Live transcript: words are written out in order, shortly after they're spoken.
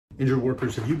Injured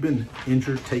workers, have you been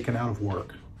injured, taken out of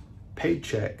work, paid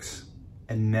checks,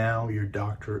 and now your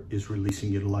doctor is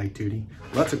releasing you to light duty?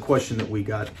 Well, that's a question that we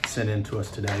got sent in to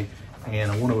us today,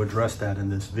 and I want to address that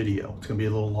in this video. It's going to be a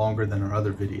little longer than our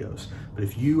other videos, but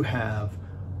if you have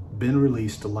been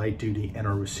released to light duty and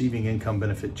are receiving income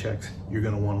benefit checks, you're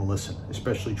going to want to listen,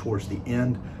 especially towards the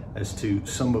end, as to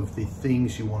some of the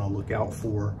things you want to look out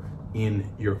for in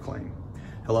your claim.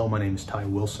 Hello, my name is Ty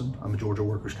Wilson. I'm a Georgia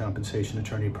workers' compensation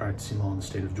attorney practicing law in the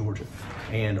state of Georgia.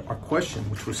 And our question,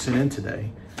 which was sent in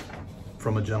today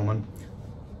from a gentleman,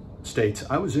 states,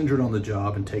 I was injured on the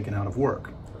job and taken out of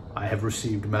work. I have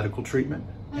received medical treatment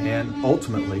and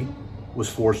ultimately was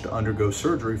forced to undergo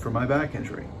surgery for my back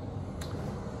injury.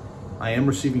 I am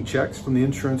receiving checks from the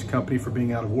insurance company for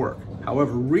being out of work.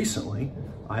 However, recently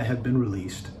I have been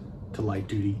released to light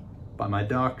duty by my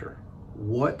doctor.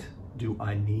 What do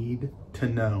I need to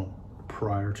know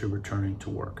prior to returning to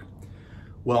work?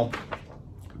 Well,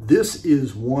 this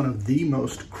is one of the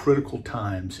most critical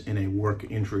times in a work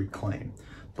injury claim.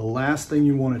 The last thing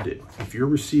you want to do, if you're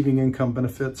receiving income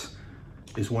benefits,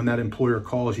 is when that employer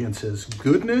calls you and says,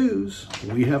 good news,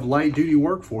 we have light duty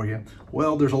work for you.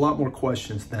 Well, there's a lot more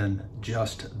questions than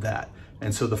just that.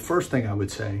 And so the first thing I would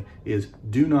say is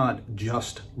do not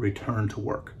just return to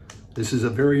work. This is a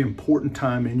very important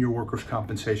time in your workers'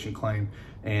 compensation claim,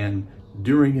 and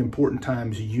during important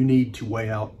times, you need to weigh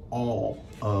out all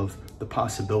of the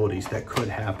possibilities that could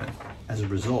happen as a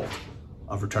result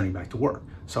of returning back to work.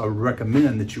 So I would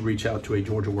recommend that you reach out to a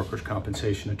Georgia workers'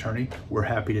 compensation attorney. We're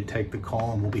happy to take the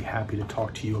call, and we'll be happy to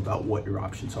talk to you about what your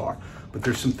options are. But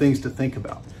there's some things to think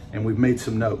about, and we've made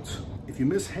some notes. If you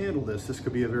mishandle this, this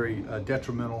could be a very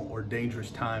detrimental or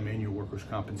dangerous time in your workers'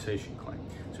 compensation claim.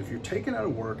 So if you're taken out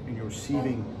of work and you're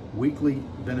receiving weekly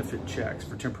benefit checks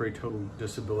for temporary total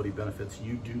disability benefits,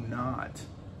 you do not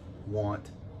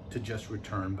want to just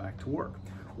return back to work.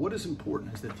 What is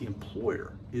important is that the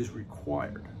employer is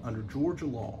required under Georgia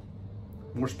law,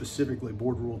 more specifically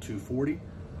Board Rule 240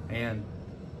 and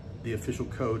the official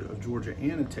code of Georgia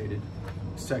annotated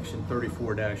section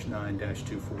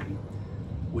 34-9-240,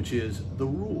 which is the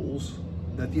rules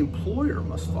that the employer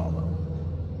must follow.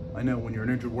 I know when you're an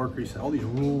injured worker, you say, all these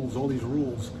rules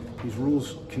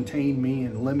contain me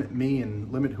and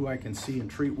limit who I can see and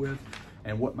treat with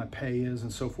and what my pay is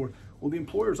and so forth. Well, the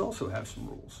employers also have some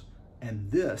rules.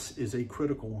 And this is a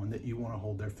critical one that you want to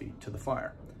hold their feet to the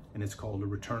fire. And it's called a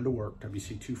return to work,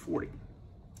 WC 240.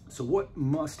 So what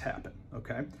must happen,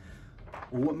 okay?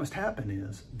 Well, what must happen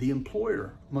is the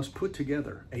employer must put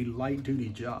together a light duty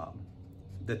job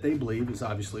that they believe is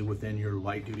obviously within your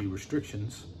light duty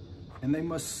restrictions, and they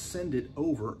must send it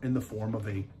over in the form of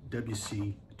a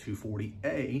WC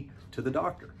 240A to the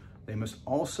doctor. They must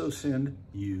also send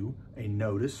you a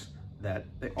notice that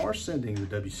they are sending the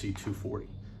WC 240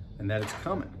 and that it's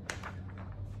coming.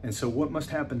 And so what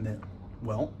must happen then?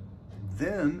 Well,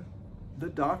 then the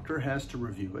doctor has to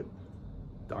review it.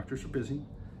 Doctors are busy.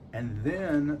 And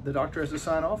then the doctor has to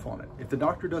sign off on it. If the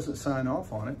doctor doesn't sign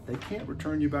off on it, they can't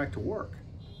return you back to work.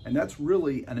 And that's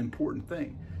really an important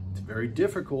thing. It's very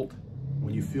difficult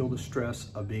when you feel the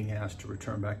stress of being asked to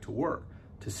return back to work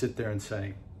to sit there and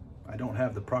say, I don't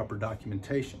have the proper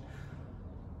documentation.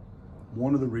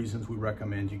 One of the reasons we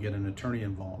recommend you get an attorney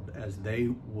involved, as they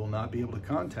will not be able to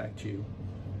contact you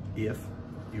if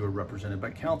you are represented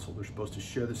by counsel. They're supposed to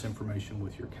share this information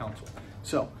with your counsel.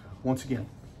 So once again,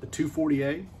 the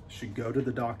 240A should go to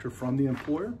the doctor from the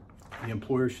employer. The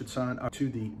employer should sign up to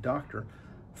the doctor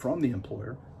from the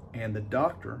employer, and the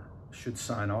doctor should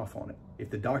sign off on it. If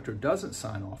the doctor doesn't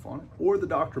sign off on it, or the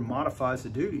doctor modifies the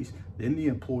duties, then the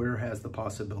employer has the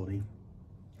possibility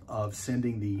of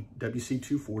sending the WC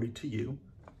 240 to you.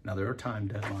 Now there are time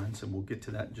deadlines, and we'll get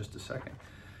to that in just a second,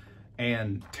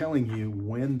 and telling you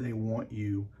when they want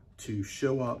you to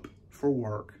show up for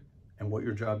work and what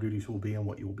your job duties will be and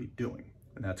what you will be doing.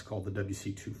 And that's called the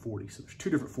WC 240. So there's two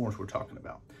different forms we're talking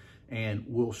about, and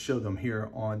we'll show them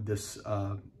here on this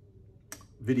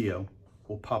video.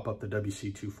 We'll pop up the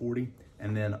WC 240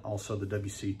 and then also the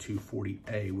WC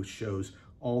 240A, which shows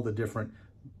all the different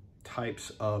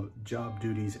types of job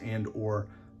duties and or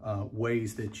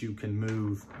ways that you can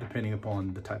move depending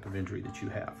upon the type of injury that you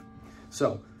have.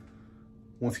 So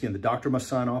once again, the doctor must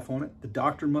sign off on it. The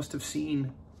doctor must have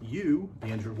seen you, the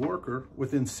injured worker,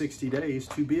 within 60 days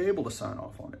to be able to sign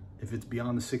off on it. If it's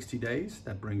beyond the 60 days,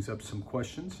 that brings up some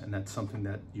questions, and that's something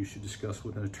that you should discuss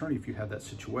with an attorney if you have that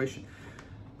situation.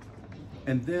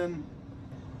 And then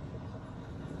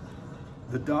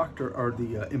the doctor or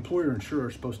the employer insurer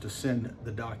is supposed to send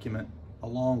the document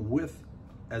along with,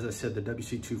 as I said, the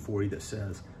WC 240 that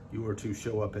says you are to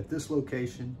show up at this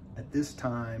location, at this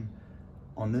time,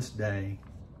 on this day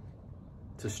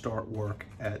to start work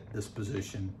at this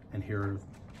position, and here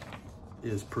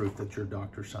is proof that your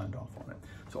doctor signed off on it.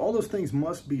 So all those things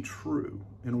must be true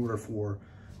in order for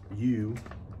you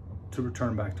to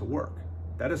return back to work.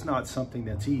 That is not something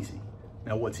that's easy.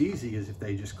 Now, what's easy is if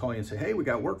they just call you and say, hey, we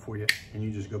got work for you, and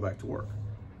you just go back to work.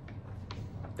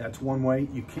 That's one way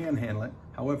you can handle it.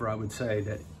 However, I would say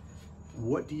that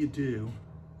what do you do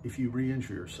if you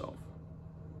re-injure yourself?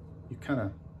 You kind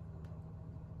of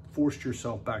forced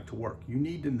yourself back to work. You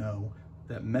need to know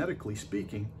that medically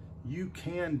speaking, you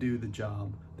can do the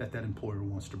job that that employer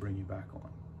wants to bring you back on.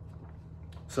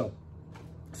 So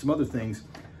some other things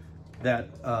that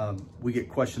we get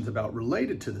questions about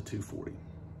related to the 240.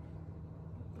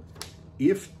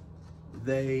 If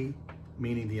they,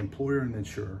 meaning the employer and the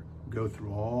insurer, go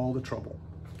through all the trouble,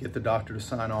 get the doctor to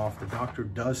sign off, the doctor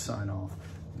does sign off,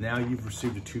 now you've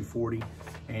received a 240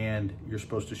 and you're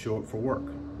supposed to show up for work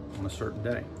on a certain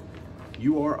day.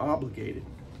 You are obligated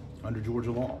under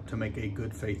Georgia law to make a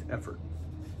good faith effort.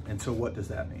 And so what does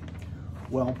that mean?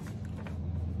 Well,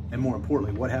 and more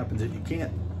importantly, what happens if you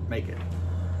can't make it?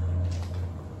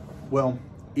 Well,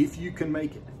 if you can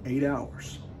make it 8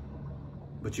 hours,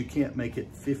 but you can't make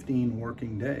it 15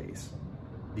 working days,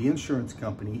 the insurance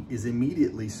company is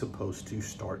immediately supposed to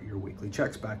start your weekly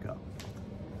checks back up,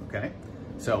 okay?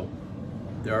 So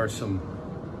there are some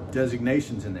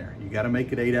designations in there. You gotta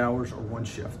make it 8 hours or 1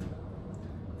 shift.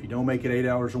 If you don't make it 8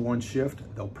 hours or 1 shift,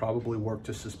 they'll probably work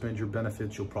to suspend your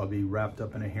benefits. You'll probably be wrapped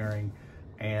up in a hearing,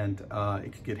 and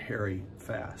it could get hairy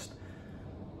fast.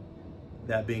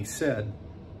 That being said,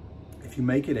 if you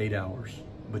make it 8 hours,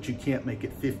 but you can't make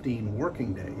it 15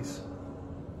 working days,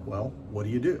 well, what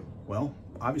do? Well,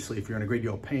 obviously, if you're in a great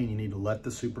deal of pain, you need to let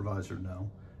the supervisor know,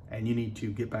 and you need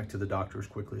to get back to the doctor as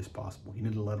quickly as possible. You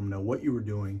need to let them know what you were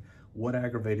doing, what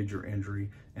aggravated your injury,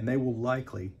 and they will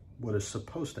likely, what is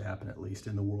supposed to happen at least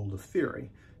in the world of theory,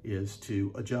 is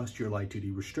to adjust your light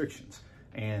duty restrictions.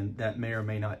 And that may or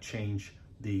may not change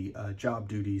the job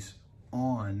duties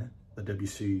on the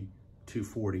WC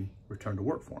 240 return to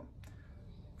work form.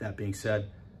 That being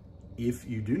said, if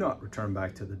you do not return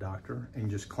back to the doctor and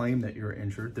just claim that you're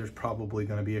injured, there's probably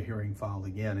going to be a hearing filed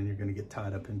again, and you're going to get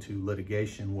tied up into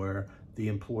litigation where the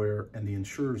employer and the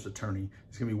insurer's attorney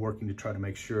is going to be working to try to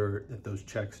make sure that those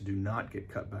checks do not get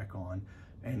cut back on,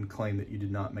 and claim that you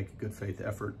did not make a good faith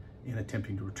effort in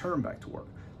attempting to return back to work.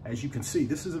 As you can see,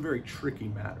 this is a very tricky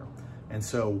matter. And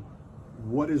so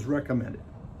what is recommended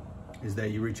is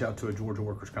that you reach out to a Georgia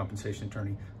workers' compensation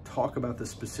attorney, talk about the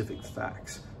specific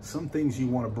facts. Some things you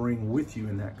want to bring with you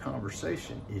in that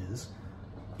conversation is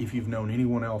if you've known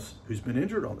anyone else who's been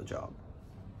injured on the job.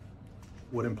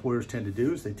 What employers tend to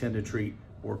do is they tend to treat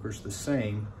workers the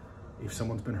same. If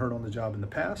someone's been hurt on the job in the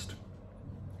past,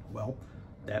 well,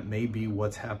 that may be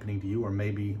what's happening to you, or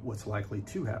maybe what's likely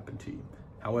to happen to you.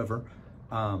 However,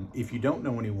 if you don't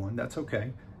know anyone, that's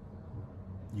okay.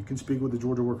 You can speak with the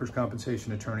Georgia workers'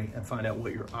 compensation attorney and find out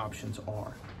what your options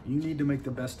are. You need to make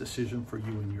the best decision for you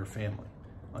and your family.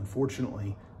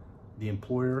 Unfortunately, the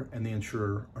employer and the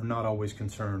insurer are not always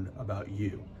concerned about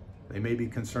you. They may be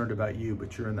concerned about you,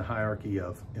 but you're in the hierarchy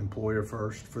of employer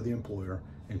first for the employer,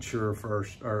 insurer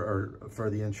first or for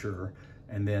the insurer,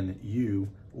 and then you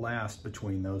last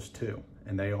between those two.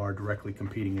 And they are directly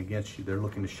competing against you. They're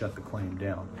looking to shut the claim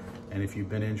down. And if you've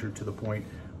been injured to the point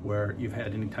where you've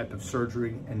had any type of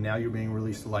surgery and now you're being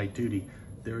released to light duty,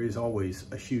 there is always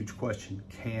a huge question.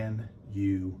 Can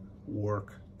you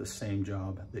work the same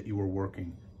job that you were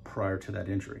working prior to that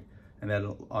injury? And that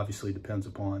obviously depends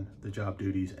upon the job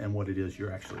duties and what it is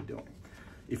you're actually doing.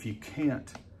 If you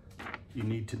can't, you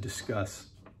need to discuss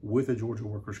with a Georgia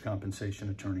workers' compensation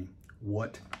attorney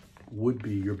what would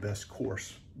be your best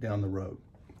course down the road.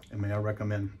 And may I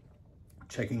recommend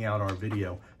checking out our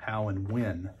video, how and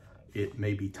when it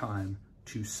may be time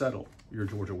to settle your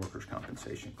Georgia workers'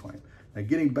 compensation claim. Now,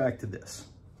 getting back to this,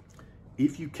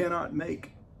 if you cannot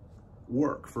make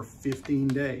work for 15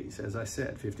 days, as I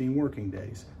said, 15 working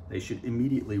days, they should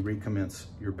immediately recommence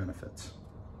your benefits.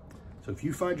 So if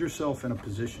you find yourself in a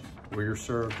position where you're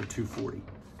served a 240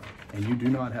 and you do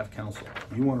not have counsel,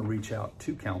 you want to reach out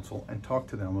to counsel and talk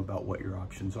to them about what your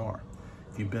options are.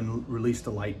 If you've been released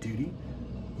to light duty,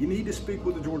 you need to speak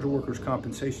with the Georgia workers'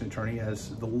 compensation attorney,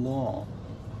 as the law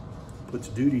puts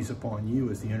duties upon you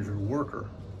as the injured worker,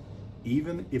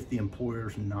 even if the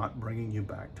employer's not bringing you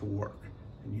back to work.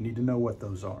 And you need to know what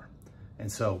those are.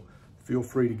 And so feel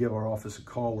free to give our office a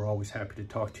call. We're always happy to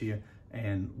talk to you.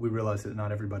 And we realize that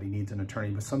not everybody needs an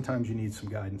attorney, but sometimes you need some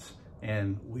guidance.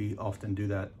 And we often do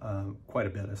that quite a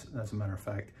bit, as a matter of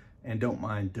fact, and don't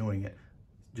mind doing it,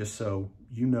 just so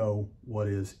you know what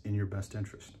is in your best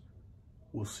interest.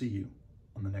 We'll see you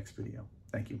on the next video.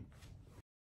 Thank you.